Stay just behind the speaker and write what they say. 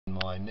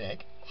my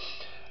neck.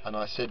 And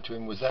I said to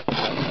him, was that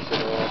flat? He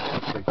said,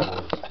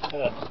 oh,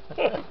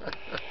 3/4.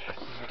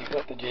 You've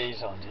got the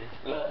G's on, do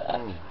you?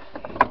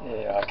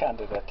 Yeah, I can't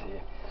do that to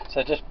you.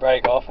 So just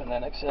brake off and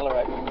then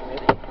accelerate when you're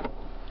ready.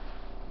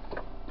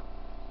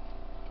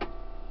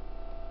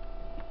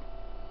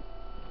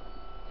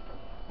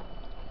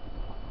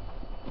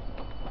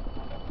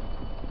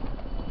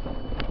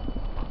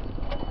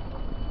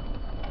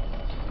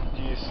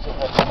 Do you still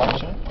have the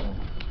much in it?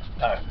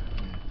 No.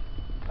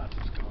 That's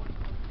just gone.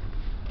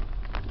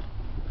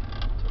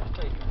 So I'll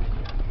take a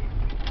video here.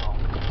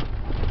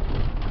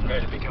 I'm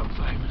ready to become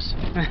famous.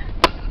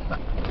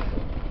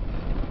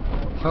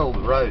 Well, the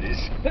road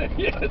is.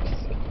 Yes.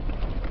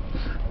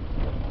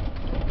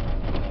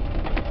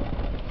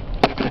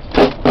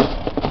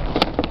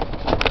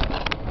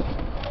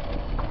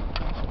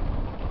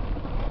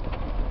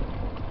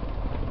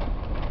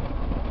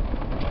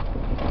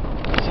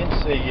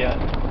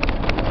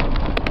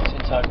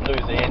 Since I blew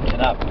the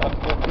engine up, I've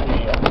put the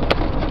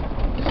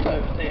just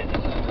over there.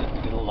 There's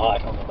a little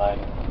light on the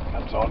motor that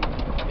comes on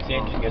if the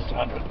engine gets to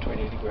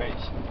 120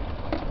 degrees.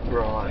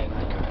 Right. And,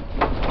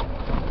 Okay.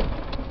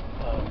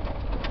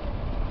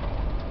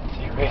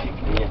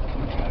 Theoretically, it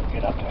can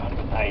get up to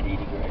 180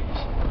 degrees.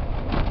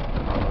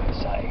 They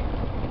say.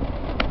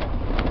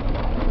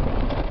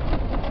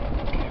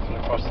 Careful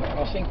across the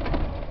crossing.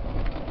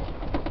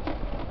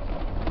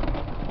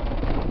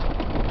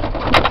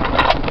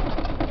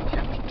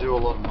 Do a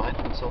lot of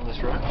maintenance on this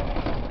road?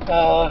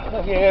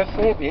 Yeah, a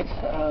fair bit.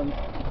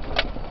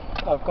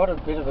 I've got a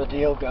bit of a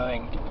deal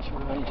going, which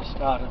we've only just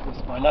started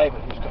with my neighbour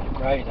who's got a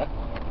grader.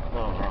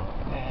 Oh, right.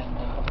 And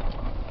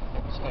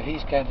so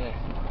he's going to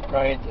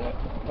grade the,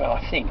 well,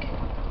 I think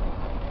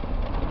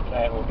the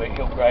plan will be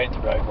he'll grade the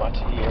road once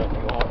a year in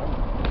the autumn.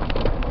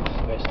 It's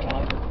the best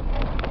time.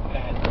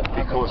 And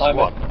Because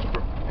what?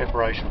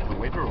 Preparation for the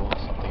winter or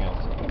something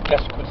else?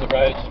 Just because the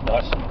road's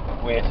nice and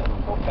wet and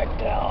will pack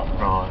down.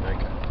 Right,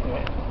 okay.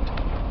 Yeah.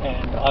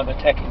 And I'm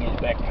attacking his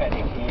back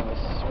paddock here with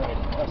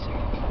serrated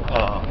tussock.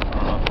 Oh,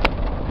 right.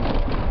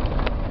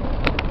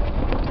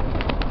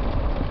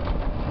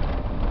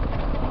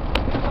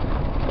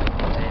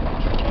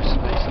 Introduce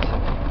beast.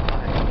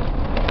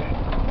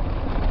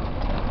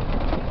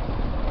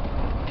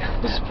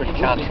 You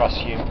can't trust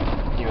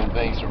human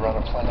beings to run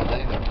a planet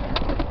either,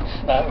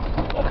 apparently. No.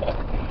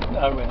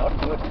 No, we're not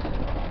good.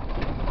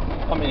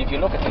 I mean, if you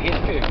look at the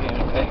history of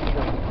human beings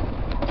through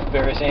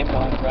various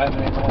empires,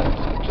 Roman empires,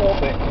 it's all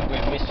been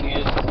we've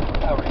misused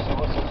our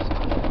resources.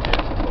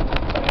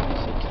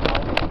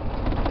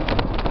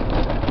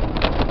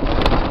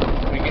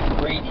 We get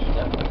greedy,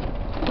 don't we?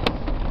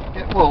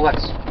 Yeah, well, that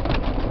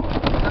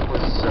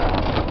was the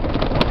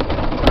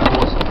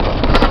cause of the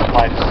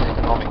latest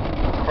economic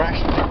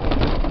crash.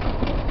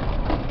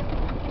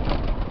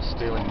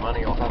 Stealing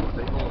money off other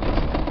people.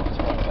 It's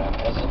one of our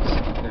peasants.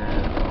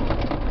 Yeah.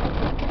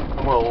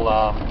 Well,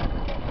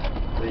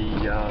 the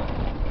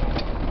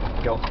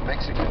Gulf of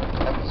Mexico,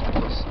 that was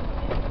because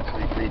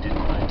BP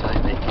didn't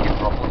maintain their gear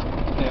properly.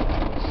 Yeah.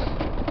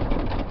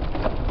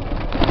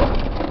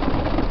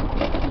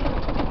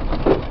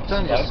 It's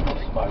only just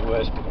my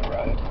worst bit of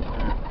road.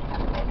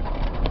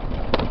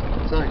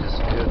 It's only just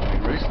occurred to me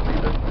recently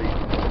that the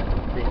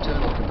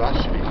internal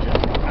combustion engine,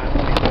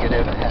 only thing it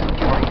ever had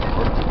going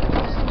for it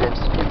was the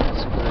density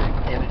of the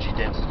energy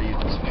density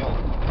of its fuel.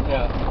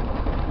 Yeah.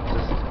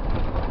 Just,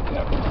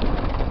 yeah.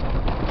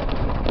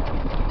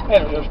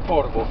 And it was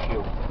portable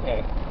fuel.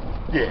 Yeah.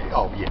 yeah,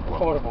 oh yeah, well,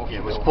 Portable yeah,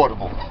 it was fuel.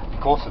 portable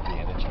because of the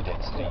energy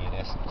density in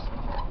essence.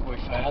 Are we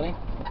failing?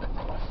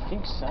 I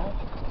think so.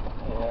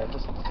 Yeah,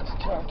 just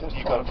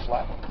You got it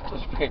flat?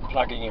 Just keep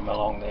plugging him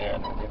along there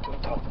and we'll get to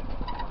the top.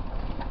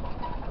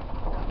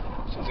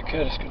 So the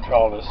Curtis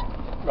controller's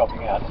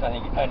dropping out. It's only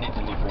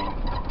delivering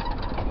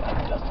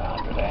just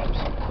 100 amps.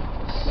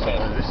 So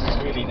this is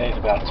really need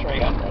about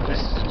 300. This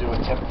is to do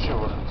with temperature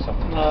or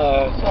something?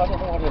 No, I don't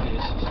know what it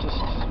is. It's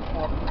just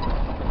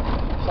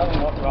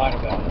something not right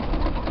about it.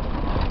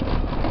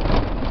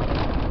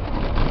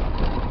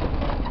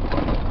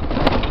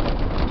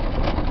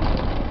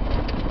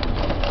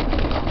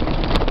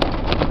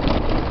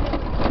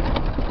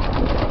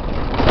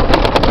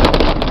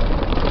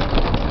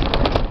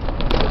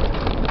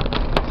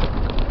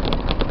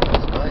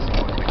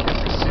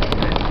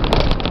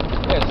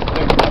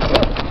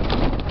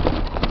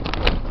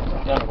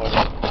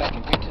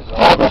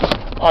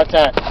 Oh, it's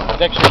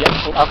actually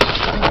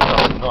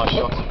nice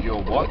shots of your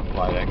wiper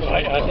blade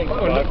actually. I think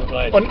the wiper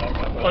blade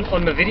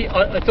on the video.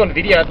 It's on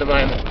video at the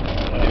moment.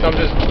 So I'm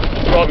just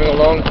driving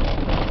along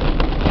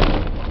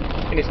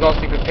in this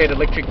nicely prepared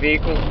electric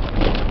vehicle.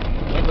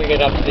 When we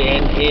get up to the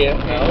end here,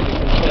 now you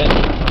can turn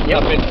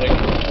up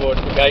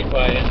towards the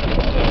gateway and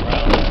turn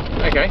around.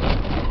 Okay.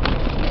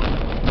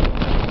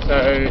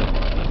 So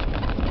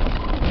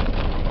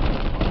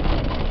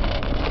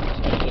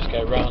just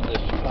go round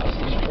this past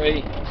this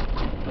tree.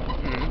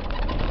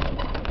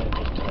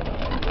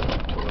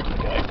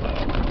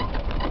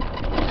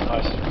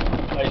 Nice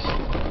place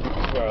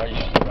where I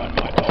used to run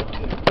my dog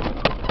to.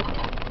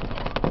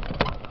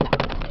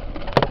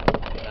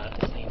 Can't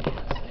see now,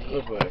 see?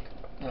 Good work.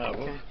 No,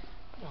 well,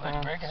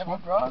 let Greg have a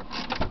drive.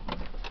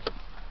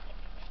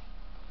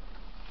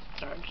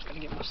 Sorry, I'm just going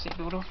to get my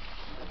seatbelt off.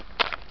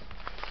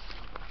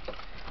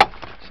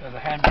 So the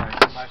handbrake's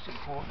the most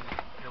important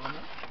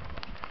element.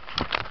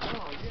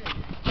 Oh,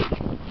 yeah.